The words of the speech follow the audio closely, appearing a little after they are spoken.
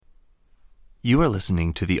You are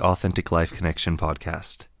listening to the Authentic Life Connection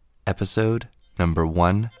podcast, episode number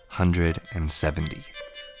 170.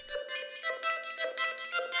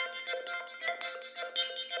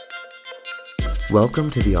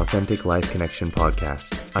 Welcome to the Authentic Life Connection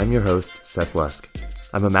podcast. I'm your host, Seth Lusk.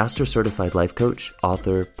 I'm a master certified life coach,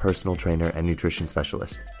 author, personal trainer, and nutrition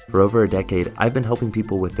specialist. For over a decade, I've been helping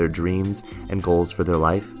people with their dreams and goals for their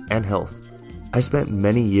life and health. I spent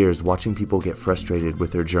many years watching people get frustrated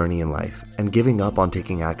with their journey in life and giving up on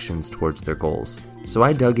taking actions towards their goals. So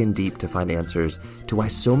I dug in deep to find answers to why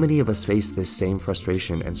so many of us face this same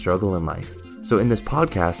frustration and struggle in life. So in this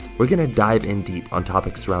podcast, we're going to dive in deep on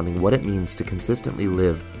topics surrounding what it means to consistently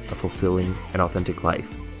live a fulfilling and authentic life,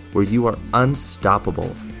 where you are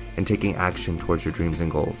unstoppable in taking action towards your dreams and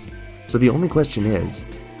goals. So the only question is,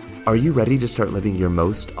 are you ready to start living your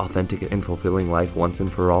most authentic and fulfilling life once and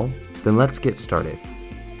for all? Then let's get started,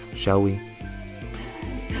 shall we?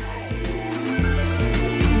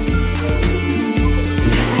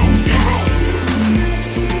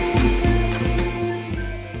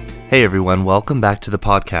 Hey everyone, welcome back to the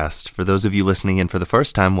podcast. For those of you listening in for the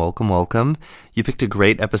first time, welcome. You picked a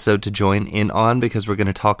great episode to join in on because we're going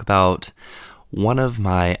to talk about one of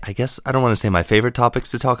my, I don't want to say my favorite topics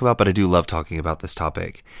to talk about, but I do love talking about this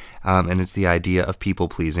topic. And it's the idea of people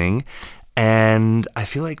pleasing. And I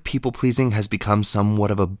feel like people-pleasing has become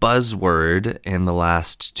somewhat of a buzzword in the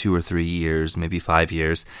last 2 or 3 years, maybe 5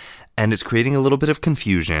 years, and it's creating a little bit of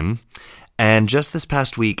confusion. And just this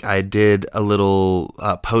past week, I did a little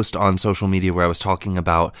post on social media where I was talking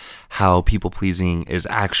about how people-pleasing is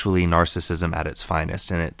actually narcissism at its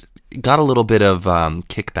finest, and it got a little bit of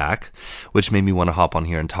kickback, which made me want to hop on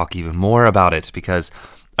here and talk even more about it, because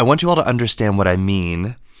I want you all to understand what I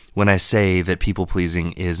mean when I say that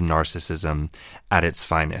people-pleasing is narcissism at its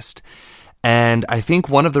finest. And I think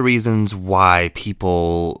one of the reasons why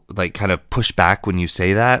people kind of push back when you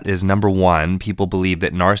say that is, number one, people believe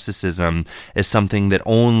that narcissism is something that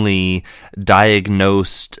only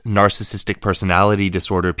diagnosed narcissistic personality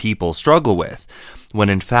disorder people struggle with, when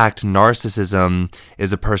in fact narcissism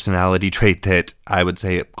is a personality trait that I would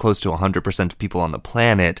say close to 100% of people on the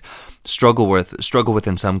planet struggle with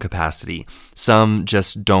in some capacity. Some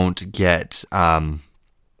just don't get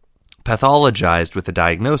pathologized with a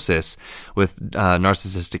diagnosis with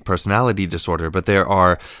narcissistic personality disorder, but there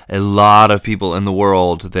are a lot of people in the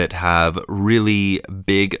world that have really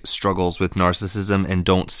big struggles with narcissism and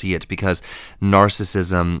don't see it, because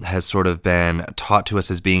narcissism has sort of been taught to us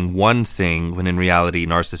as being one thing, when in reality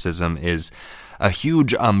narcissism is a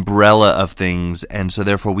huge umbrella of things, and so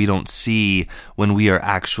therefore we don't see when we are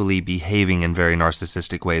actually behaving in very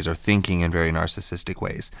narcissistic ways or thinking in very narcissistic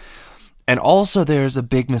ways. And also there's a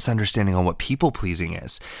big misunderstanding on what people-pleasing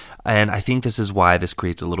is. And I think this is why this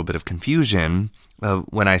creates a little bit of confusion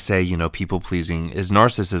when I say, people-pleasing is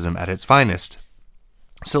narcissism at its finest.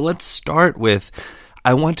 So let's start with,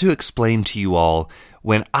 I want to explain to you all,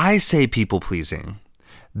 when I say people-pleasing,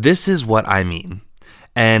 this is what I mean.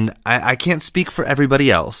 And I can't speak for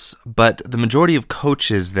everybody else, but the majority of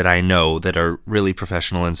coaches that I know that are really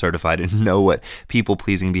professional and certified and know what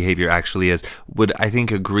people-pleasing behavior actually is would, I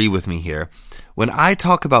think, agree with me here. When I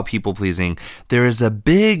talk about people-pleasing, there is a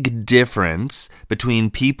big difference between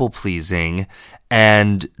people-pleasing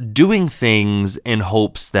and doing things in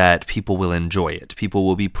hopes that people will enjoy it, people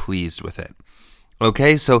will be pleased with it.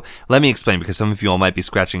 Okay, so let me explain, because some of you all might be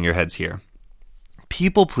scratching your heads here.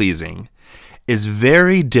 People-pleasing is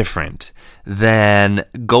very different than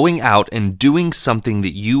going out and doing something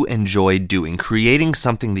that you enjoy doing, creating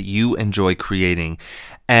something that you enjoy creating,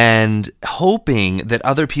 and hoping that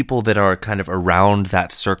other people that are kind of around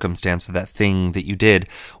that circumstance or that thing that you did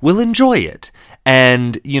will enjoy it.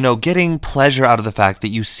 And, getting pleasure out of the fact that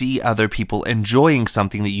you see other people enjoying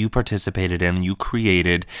something that you participated in, you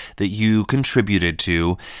created, that you contributed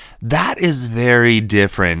to, that is very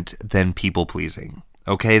different than people-pleasing.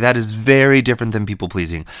 Okay, that is very different than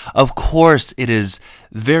people-pleasing. Of course, it is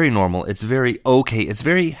very normal, it's very okay, it's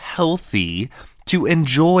very healthy to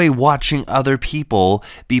enjoy watching other people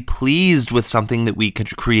be pleased with something that we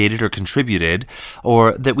created or contributed,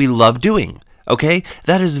 or that we love doing. Okay,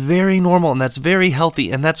 that is very normal, and that's very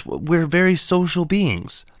healthy, and we're very social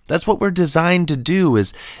beings. That's what we're designed to do,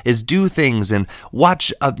 is do things and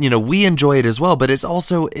watch, we enjoy it as well, but it's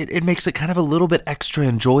also, it makes it kind of a little bit extra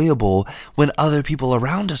enjoyable when other people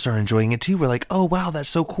around us are enjoying it too. We're like, oh wow, that's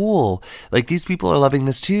so cool. Like, these people are loving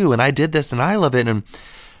this too, and I did this and I love it. And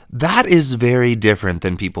that is very different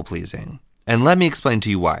than people pleasing. And let me explain to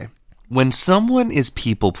you why. When someone is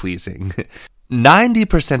people pleasing,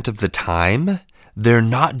 90% of the time, they're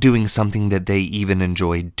not doing something that they even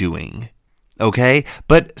enjoy doing. Okay?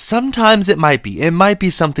 But sometimes it might be. It might be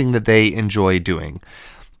something that they enjoy doing.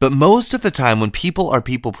 But most of the time when people are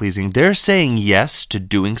people-pleasing, they're saying yes to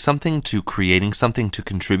doing something, to creating something, to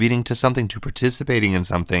contributing to something, to participating in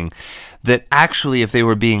something that actually, if they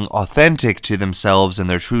were being authentic to themselves and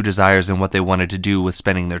their true desires and what they wanted to do with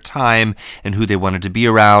spending their time and who they wanted to be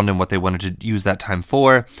around and what they wanted to use that time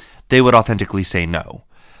for, they would authentically say no.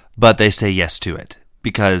 But they say yes to it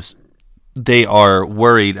because they are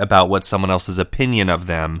worried about what someone else's opinion of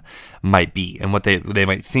them might be and what they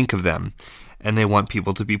might think of them. And they want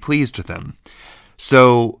people to be pleased with them.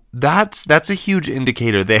 So that's a huge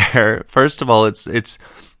indicator there. First of all, it's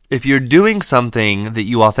if you're doing something that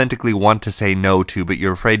you authentically want to say no to, but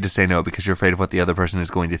you're afraid to say no because you're afraid of what the other person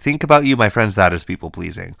is going to think about you, my friends, that is people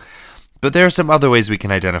pleasing. But there are some other ways we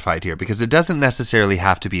can identify it here because it doesn't necessarily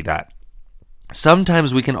have to be that.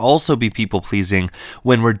 Sometimes we can also be people-pleasing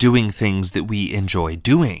when we're doing things that we enjoy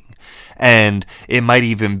doing. And it might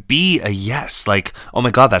even be a yes, like, oh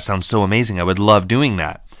my God, that sounds so amazing. I would love doing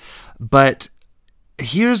that. But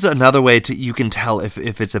here's another way you can tell if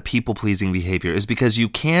it's a people-pleasing behavior is because you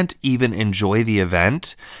can't even enjoy the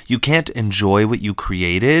event. You can't enjoy what you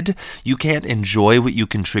created. You can't enjoy what you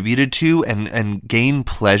contributed to and gain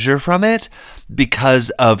pleasure from it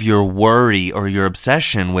because of your worry or your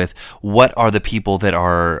obsession with what are the people that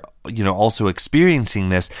are, also experiencing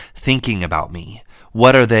this thinking about me.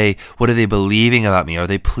 What are they believing about me? Are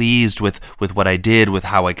they pleased with what I did, with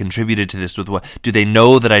how I contributed to this, do they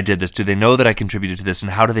know that I did this? Do they know that I contributed to this?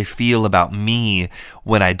 And how do they feel about me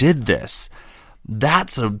when I did this?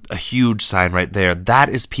 That's a huge sign right there. That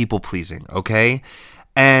is people pleasing, okay?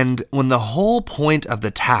 And when the whole point of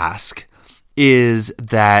the task is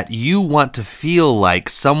that you want to feel like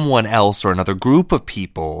someone else or another group of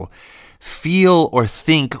people feel or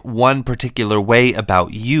think one particular way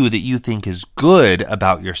about you that you think is good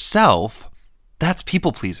about yourself, that's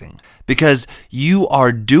people-pleasing. Because you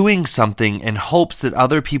are doing something in hopes that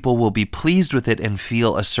other people will be pleased with it and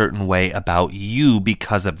feel a certain way about you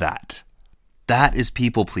because of that. That is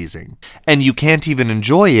people-pleasing. And you can't even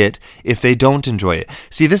enjoy it if they don't enjoy it.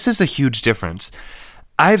 See, this is a huge difference.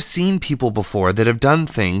 I've seen people before that have done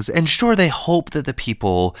things, and sure, they hope that the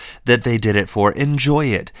people that they did it for enjoy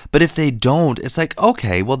it. But if they don't, it's like,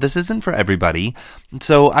 okay, well, this isn't for everybody.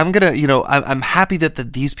 So I'm going to, I'm happy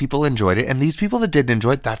that these people enjoyed it, and these people that didn't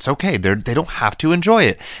enjoy it, that's okay. They don't have to enjoy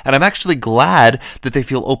it. And I'm actually glad that they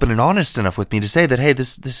feel open and honest enough with me to say that, hey,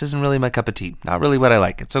 this isn't really my cup of tea. Not really what I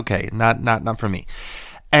like. It's okay. Not for me.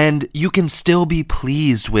 And you can still be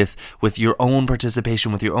pleased with your own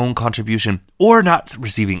participation, with your own contribution, or not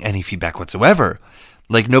receiving any feedback whatsoever.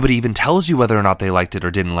 Like nobody even tells you whether or not they liked it or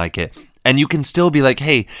didn't like it. And you can still be like,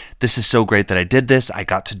 hey, this is so great that I did this. I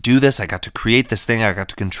got to do this. I got to create this thing. I got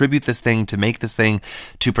to contribute this thing, to make this thing,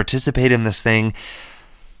 to participate in this thing.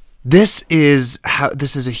 This is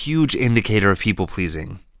a huge indicator of people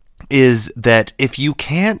pleasing, is that if you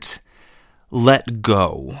can't let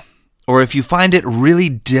go, or if you find it really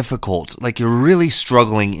difficult, like you're really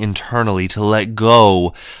struggling internally to let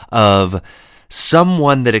go of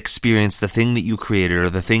someone that experienced the thing that you created or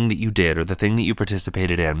the thing that you did or the thing that you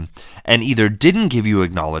participated in and either didn't give you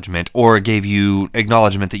acknowledgement or gave you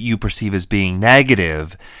acknowledgement that you perceive as being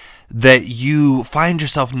negative, that you find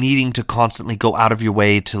yourself needing to constantly go out of your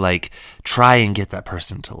way to like try and get that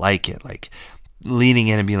person to like it, like leaning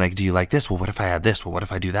in and being like, do you like this? Well, what if I add this? Well, what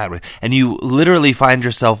if I do that? And you literally find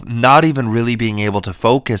yourself not even really being able to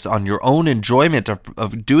focus on your own enjoyment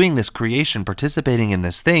of doing this creation, participating in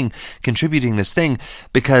this thing, contributing this thing,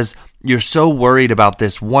 because you're so worried about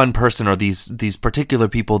this one person or these particular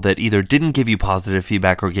people that either didn't give you positive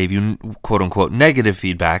feedback or gave you quote unquote negative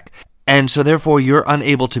feedback. And so therefore you're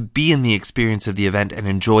unable to be in the experience of the event and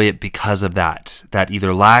enjoy it because of that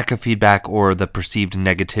either lack of feedback or the perceived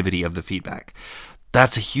negativity of the feedback.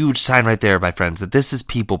 That's a huge sign right there, my friends, that this is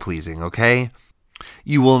people-pleasing, okay?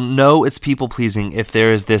 You will know it's people-pleasing if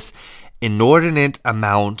there is this inordinate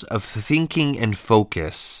amount of thinking and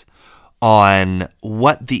focus on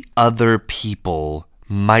what the other people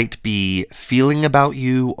might be feeling about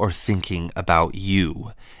you or thinking about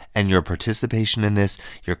you. And your participation in this,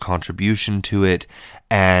 your contribution to it,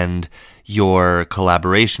 and your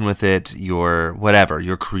collaboration with it, your whatever,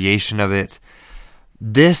 your creation of it.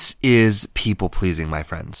 This is people-pleasing, my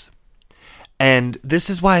friends. And this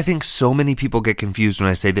is why I think so many people get confused when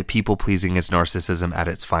I say that people-pleasing is narcissism at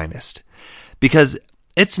its finest. Because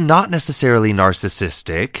it's not necessarily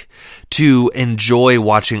narcissistic to enjoy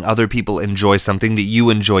watching other people enjoy something that you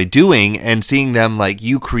enjoy doing and seeing them like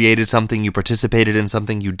you created something, you participated in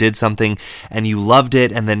something, you did something and you loved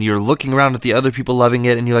it. And then you're looking around at the other people loving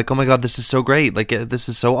it and you're like, oh my God, this is so great. Like, this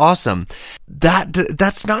is so awesome.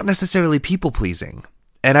 That's not necessarily people pleasing.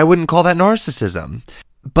 And I wouldn't call that narcissism.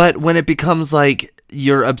 But when it becomes like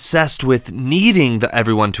you're obsessed with needing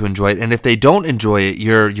everyone to enjoy it, and if they don't enjoy it,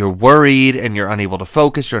 you're worried and you're unable to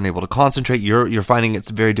focus, you're unable to concentrate, you're finding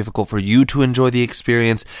it's very difficult for you to enjoy the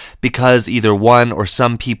experience because either one or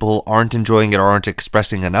some people aren't enjoying it or aren't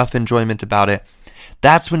expressing enough enjoyment about it.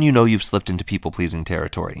 That's when you know you've slipped into people-pleasing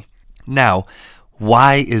territory. Now,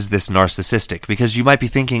 why is this narcissistic? Because you might be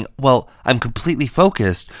thinking, well, I'm completely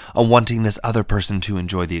focused on wanting this other person to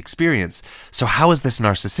enjoy the experience. So how is this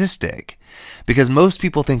narcissistic? Because most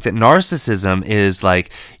people think that narcissism is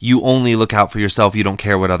like you only look out for yourself, you don't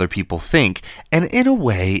care what other people think. And in a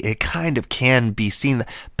way, it kind of can be seen,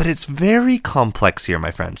 but it's very complex here,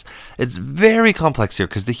 my friends. It's very complex here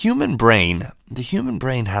because the human brain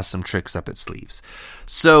has some tricks up its sleeves.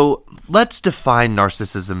 So let's define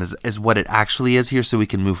narcissism as what it actually is here so we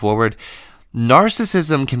can move forward.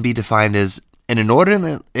 Narcissism can be defined as an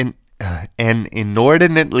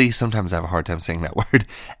inordinately, sometimes I have a hard time saying that word,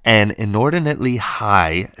 an inordinately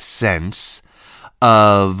high sense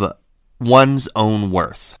of one's own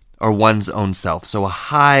worth or one's own self. So a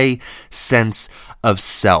high sense of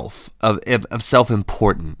self, of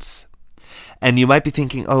self-importance. And you might be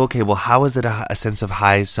thinking, oh, okay, well, how is it a sense of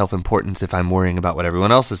high self-importance if I'm worrying about what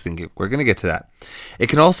everyone else is thinking? We're going to get to that. It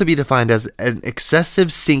can also be defined as an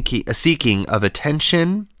excessive seeking of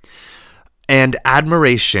attention and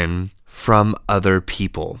admiration from other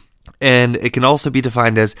people. And it can also be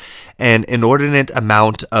defined as an inordinate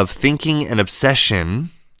amount of thinking and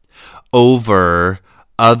obsession over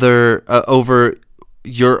over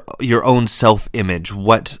your own self-image,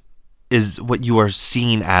 what you are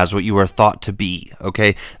seen as, what you are thought to be,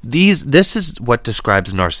 okay? This is what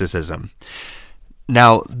describes narcissism.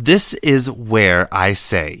 Now, this is where I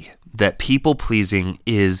say that people-pleasing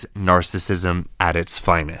is narcissism at its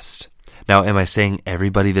finest. Now, am I saying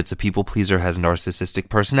everybody that's a people-pleaser has narcissistic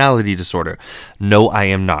personality disorder? No, I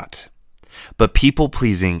am not. But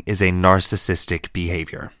people-pleasing is a narcissistic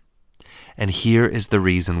behavior. And here is the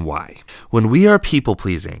reason why. When we are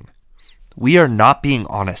people-pleasing, we are not being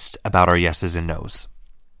honest about our yeses and nos.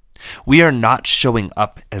 We are not showing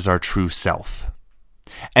up as our true self.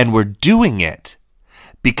 And we're doing it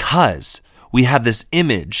because we have this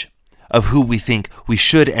image of who we think we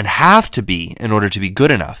should and have to be in order to be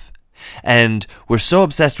good enough. And we're so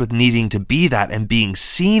obsessed with needing to be that and being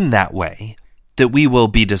seen that way that we will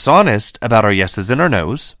be dishonest about our yeses and our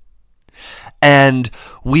nos. And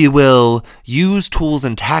we will use tools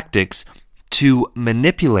and tactics to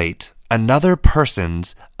manipulate another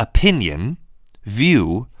person's opinion,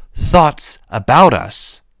 view, thoughts about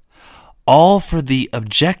us, all for the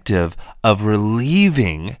objective of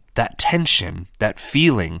relieving that tension, that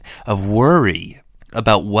feeling of worry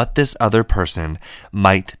about what this other person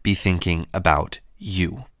might be thinking about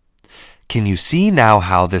you. Can you see now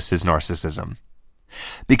how this is narcissism?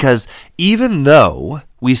 Because even though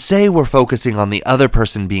we say we're focusing on the other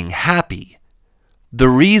person being happy, the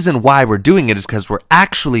reason why we're doing it is because we're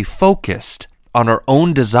actually focused on our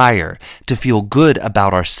own desire to feel good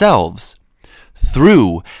about ourselves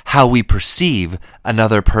through how we perceive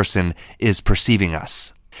another person is perceiving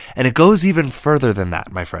us. And it goes even further than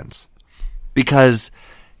that, my friends. Because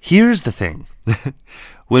here's the thing.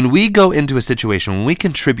 When we go into a situation, when we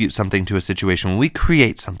contribute something to a situation, when we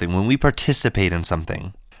create something, when we participate in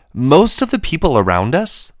something, most of the people around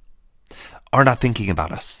us are not thinking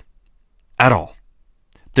about us at all.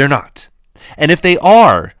 They're not. And if they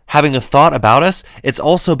are having a thought about us, it's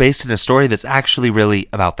also based in a story that's actually really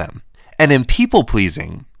about them. And in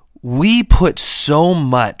people-pleasing, we put so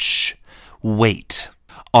much weight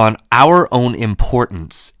on our own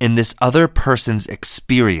importance in this other person's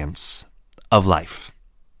experience of life,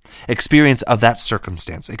 experience of that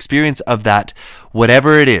circumstance, experience of that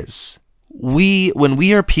whatever it is. When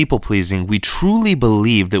we are people-pleasing, we truly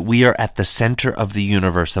believe that we are at the center of the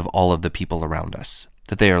universe of all of the people around us,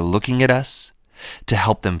 that they are looking at us to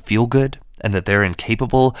help them feel good, and that they're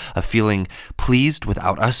incapable of feeling pleased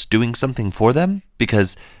without us doing something for them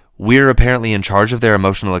because we're apparently in charge of their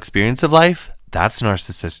emotional experience of life. That's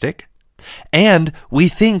narcissistic. And we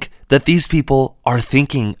think that these people are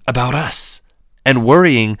thinking about us and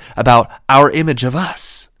worrying about our image of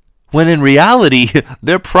us, when in reality,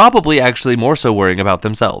 they're probably actually more so worrying about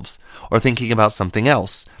themselves or thinking about something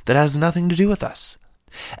else that has nothing to do with us.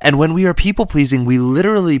 And when we are people-pleasing, we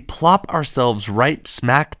literally plop ourselves right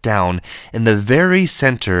smack down in the very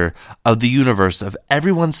center of the universe of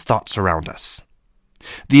everyone's thoughts around us.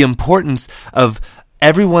 The importance of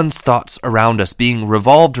everyone's thoughts around us being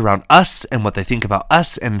revolved around us and what they think about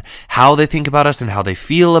us and how they think about us and how they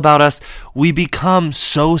feel about us, we become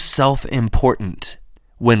so self-important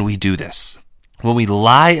when we do this. When we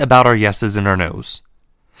lie about our yeses and our nos.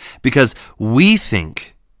 Because we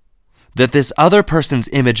think that this other person's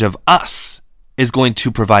image of us is going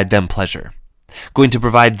to provide them pleasure, going to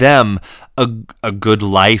provide them a good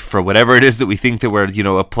life or whatever it is that we think that we're,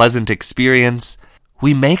 a pleasant experience.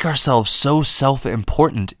 We make ourselves so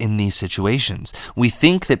self-important in these situations. We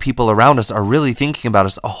think that people around us are really thinking about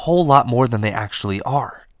us a whole lot more than they actually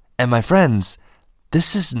are. And my friends,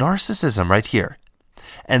 this is narcissism right here.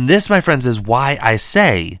 And this, my friends, is why I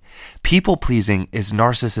say people-pleasing is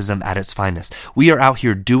narcissism at its finest. We are out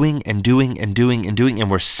here doing and doing and doing and doing, and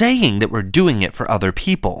we're saying that we're doing it for other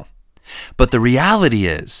people. But the reality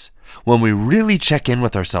is, when we really check in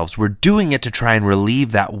with ourselves, we're doing it to try and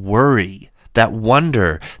relieve that worry, that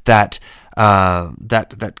wonder, that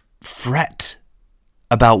fret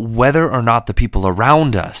about whether or not the people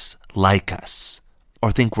around us like us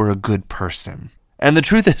or think we're a good person. And the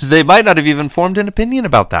truth is, they might not have even formed an opinion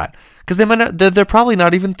about that, because they're probably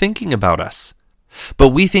not even thinking about us. But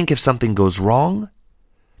we think if something goes wrong,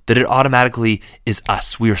 that it automatically is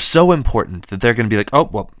us. We are so important that they're going to be like, oh,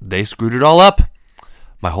 well, they screwed it all up.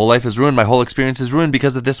 My whole life is ruined. My whole experience is ruined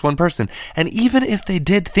because of this one person. And even if they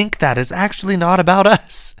did think that, it's actually not about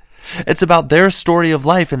us. It's about their story of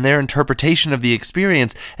life and their interpretation of the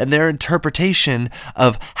experience and their interpretation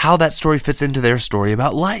of how that story fits into their story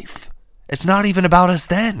about life. It's not even about us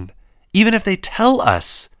then. Even if they tell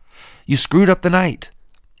us, you screwed up the night,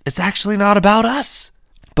 it's actually not about us.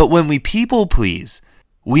 But when we people please,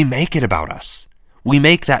 we make it about us. We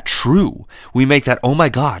make that true. We make that, oh my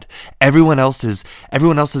God, everyone else's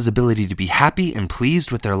ability to be happy and pleased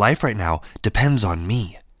with their life right now depends on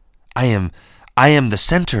me. I am the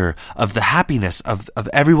center of the happiness of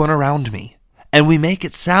everyone around me. And we make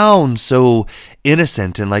it sound so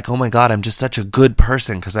innocent and like, oh my God, I'm just such a good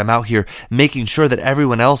person because I'm out here making sure that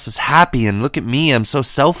everyone else is happy. And look at me, I'm so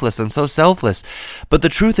selfless. But the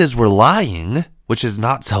truth is we're lying, which is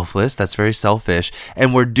not selfless. That's very selfish.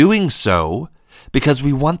 And we're doing so because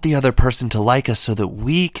we want the other person to like us so that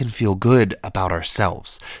we can feel good about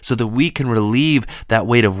ourselves, so that we can relieve that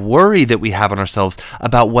weight of worry that we have on ourselves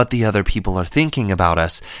about what the other people are thinking about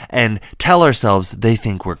us and tell ourselves they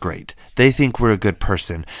think we're great. They think we're a good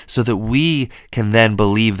person, so that we can then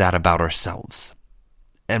believe that about ourselves.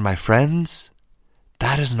 And my friends,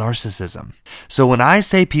 that is narcissism. So when I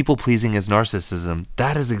say people-pleasing is narcissism,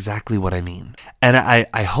 that is exactly what I mean. And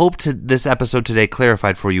I hope this episode today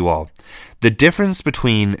clarified for you all the difference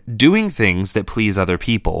between doing things that please other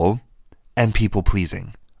people and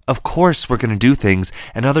people-pleasing. Of course, we're going to do things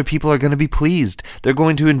and other people are going to be pleased. They're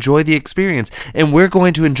going to enjoy the experience. And we're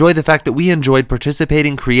going to enjoy the fact that we enjoyed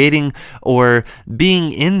participating, creating, or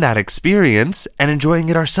being in that experience and enjoying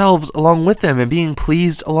it ourselves along with them and being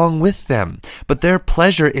pleased along with them. But their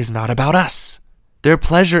pleasure is not about us. Their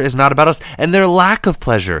pleasure is not about us. And their lack of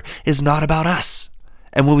pleasure is not about us.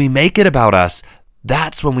 And when we make it about us,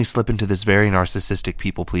 that's when we slip into this very narcissistic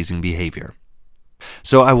people-pleasing behavior.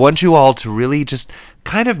 So I want you all to really just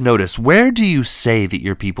kind of notice, where do you say that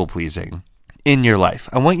you're people-pleasing in your life?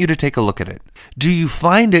 I want you to take a look at it. Do you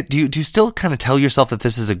find it, do you still kind of tell yourself that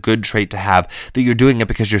this is a good trait to have, that you're doing it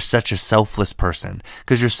because you're such a selfless person,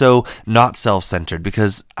 because you're so not self-centered?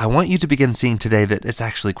 Because I want you to begin seeing today that it's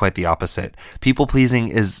actually quite the opposite. People-pleasing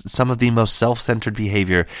is some of the most self-centered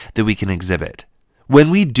behavior that we can exhibit.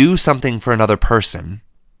 When we do something for another person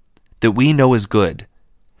that we know is good,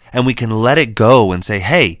 and we can let it go and say,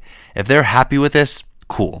 hey, if they're happy with this,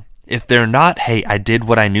 cool. If they're not, hey, I did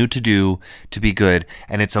what I knew to do to be good,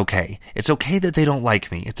 and it's okay. It's okay that they don't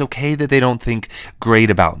like me. It's okay that they don't think great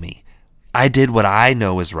about me. I did what I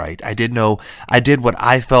know is right. I did what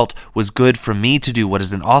I felt was good for me to do, what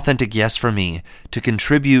is an authentic yes for me, to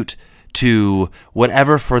contribute to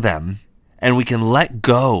whatever for them. And we can let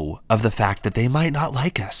go of the fact that they might not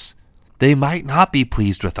like us. They might not be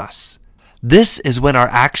pleased with us. This is when our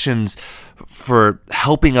actions for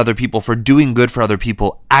helping other people, for doing good for other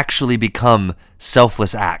people, actually become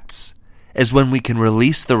selfless acts. Is when we can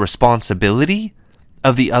release the responsibility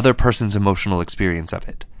of the other person's emotional experience of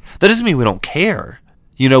it. That doesn't mean we don't care.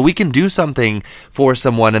 We can do something for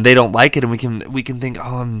someone and they don't like it, and we can think,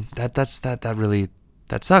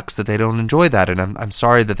 that sucks that they don't enjoy that, and I'm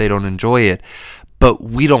sorry that they don't enjoy it. but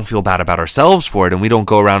we don't feel bad about ourselves for it, and we don't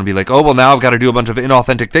go around and be like, oh, well, now I've got to do a bunch of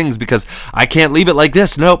inauthentic things because I can't leave it like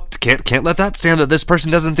this. Nope, can't let that stand, that this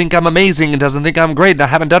person doesn't think I'm amazing and doesn't think I'm great and I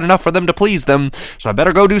haven't done enough for them to please them, so I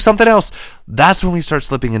better go do something else. That's when we start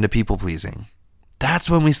slipping into people-pleasing.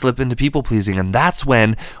 That's when we slip into people-pleasing, and that's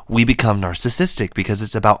when we become narcissistic, because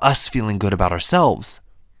it's about us feeling good about ourselves.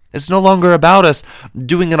 It's no longer about us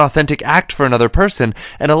doing an authentic act for another person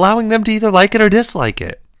and allowing them to either like it or dislike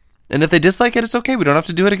it. And if they dislike it, it's okay. We don't have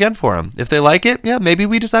to do it again for them. If they like it, yeah, maybe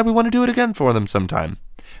we decide we want to do it again for them sometime.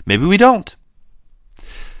 Maybe we don't.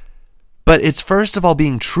 But it's first of all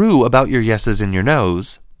being true about your yeses and your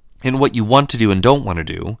nos and what you want to do and don't want to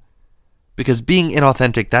do. Because being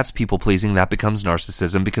inauthentic, that's people-pleasing. That becomes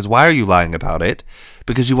narcissism. Because why are you lying about it?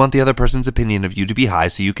 Because you want the other person's opinion of you to be high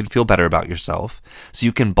so you can feel better about yourself, so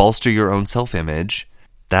you can bolster your own self-image.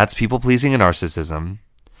 That's people-pleasing and narcissism.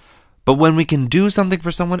 But when we can do something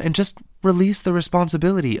for someone and just release the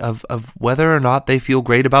responsibility of whether or not they feel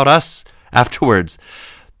great about us afterwards,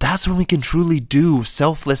 that's when we can truly do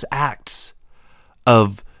selfless acts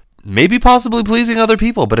of maybe possibly pleasing other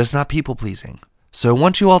people, but it's not people-pleasing. So I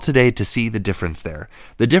want you all today to see the difference there.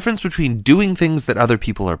 The difference between doing things that other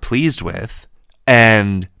people are pleased with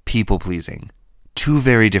and people-pleasing. Two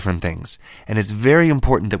very different things. And it's very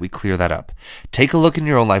important that we clear that up. Take a look in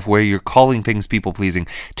your own life where you're calling things people-pleasing.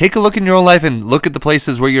 Take a look in your own life and look at the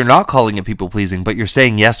places where you're not calling it people-pleasing, but you're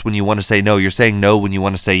saying yes when you want to say no. You're saying no when you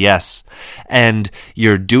want to say yes. And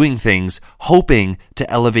you're doing things hoping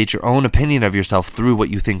to elevate your own opinion of yourself through what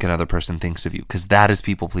you think another person thinks of you. Because that is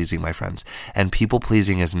people-pleasing, my friends. And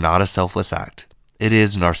people-pleasing is not a selfless act. It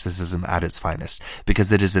is narcissism at its finest.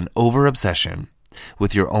 Because it is an over-obsession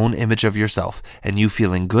with your own image of yourself and you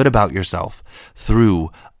feeling good about yourself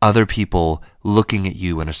through other people looking at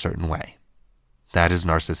you in a certain way. That is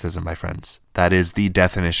narcissism, my friends. That is the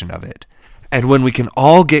definition of it. And when we can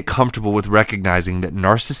all get comfortable with recognizing that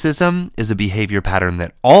narcissism is a behavior pattern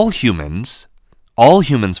that all humans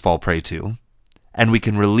fall prey to, and we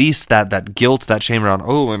can release that guilt, that shame around,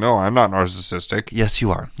 oh, no, I'm not narcissistic. Yes,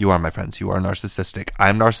 you are. You are, my friends. You are narcissistic.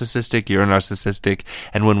 I'm narcissistic. You're narcissistic.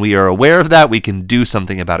 And when we are aware of that, we can do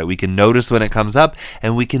something about it. We can notice when it comes up,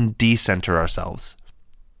 and we can decenter ourselves.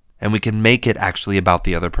 And we can make it actually about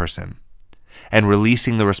the other person. And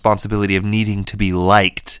releasing the responsibility of needing to be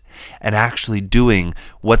liked and actually doing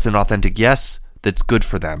what's an authentic yes that's good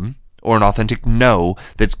for them, or an authentic no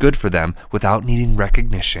that's good for them without needing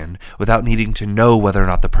recognition, without needing to know whether or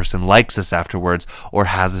not the person likes us afterwards or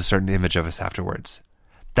has a certain image of us afterwards.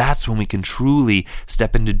 That's when we can truly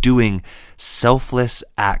step into doing selfless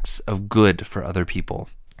acts of good for other people,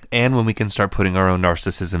 and when we can start putting our own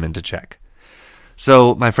narcissism into check.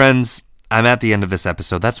 So, my friends, I'm at the end of this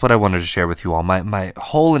episode. That's what I wanted to share with you all. My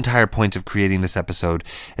whole entire point of creating this episode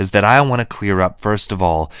is that I want to clear up, first of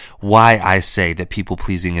all, why I say that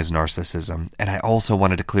people-pleasing is narcissism. And I also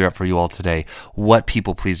wanted to clear up for you all today what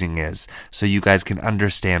people-pleasing is, so you guys can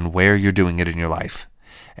understand where you're doing it in your life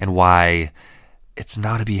and why it's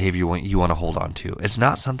not a behavior you want to hold on to. It's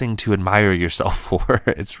not something to admire yourself for.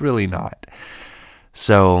 It's really not.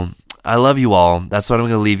 So I love you all. That's what I'm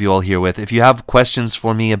going to leave you all here with. If you have questions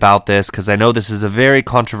for me about this, because I know this is a very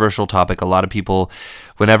controversial topic. A lot of people,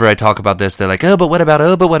 whenever I talk about this, they're like, oh, but what about?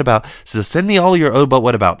 Oh, but what about? So send me all your oh, but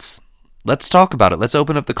what abouts. Let's talk about it. Let's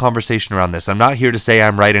open up the conversation around this. I'm not here to say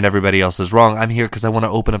I'm right and everybody else is wrong. I'm here because I want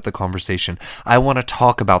to open up the conversation. I want to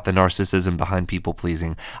talk about the narcissism behind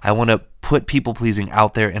people-pleasing. I want to put people-pleasing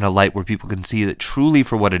out there in a light where people can see it truly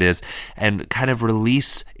for what it is and kind of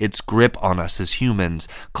release its grip on us as humans,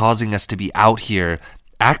 causing us to be out here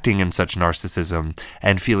acting in such narcissism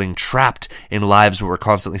and feeling trapped in lives where we're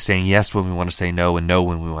constantly saying yes when we want to say no and no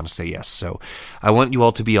when we want to say yes. So I want you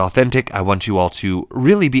all to be authentic. I want you all to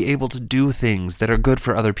really be able to do things that are good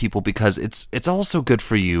for other people, because it's also good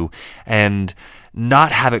for you, and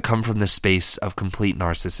not have it come from the space of complete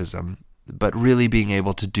narcissism, but really being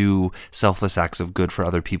able to do selfless acts of good for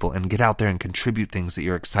other people and get out there and contribute things that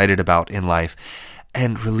you're excited about in life,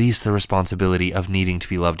 and release the responsibility of needing to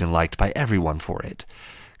be loved and liked by everyone for it.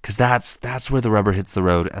 Because that's where the rubber hits the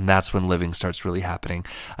road, and that's when living starts really happening.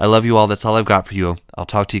 I love you all. That's all I've got for you. I'll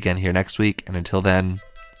talk to you again here next week, and until then,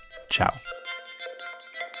 ciao.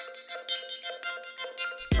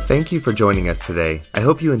 Thank you for joining us today. I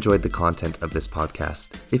hope you enjoyed the content of this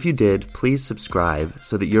podcast. If you did, please subscribe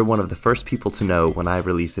so that you're one of the first people to know when I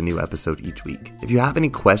release a new episode each week. If you have any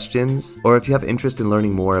questions, or if you have interest in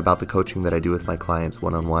learning more about the coaching that I do with my clients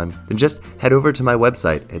one-on-one, then just head over to my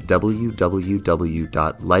website at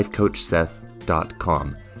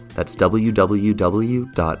www.lifecoachseth.com. That's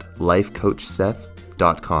www.lifecoachseth.com.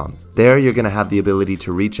 unmaskingyourself.com. There, you're going to have the ability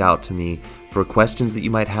to reach out to me for questions that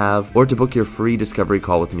you might have, or to book your free discovery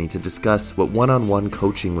call with me to discuss what one-on-one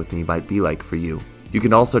coaching with me might be like for you. You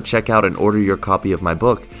can also check out and order your copy of my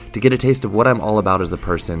book to get a taste of what I'm all about as a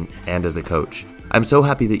person and as a coach. I'm so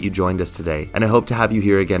happy that you joined us today, and I hope to have you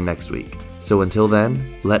here again next week. So until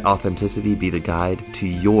then, let authenticity be the guide to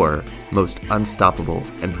your most unstoppable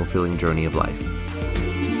and fulfilling journey of life.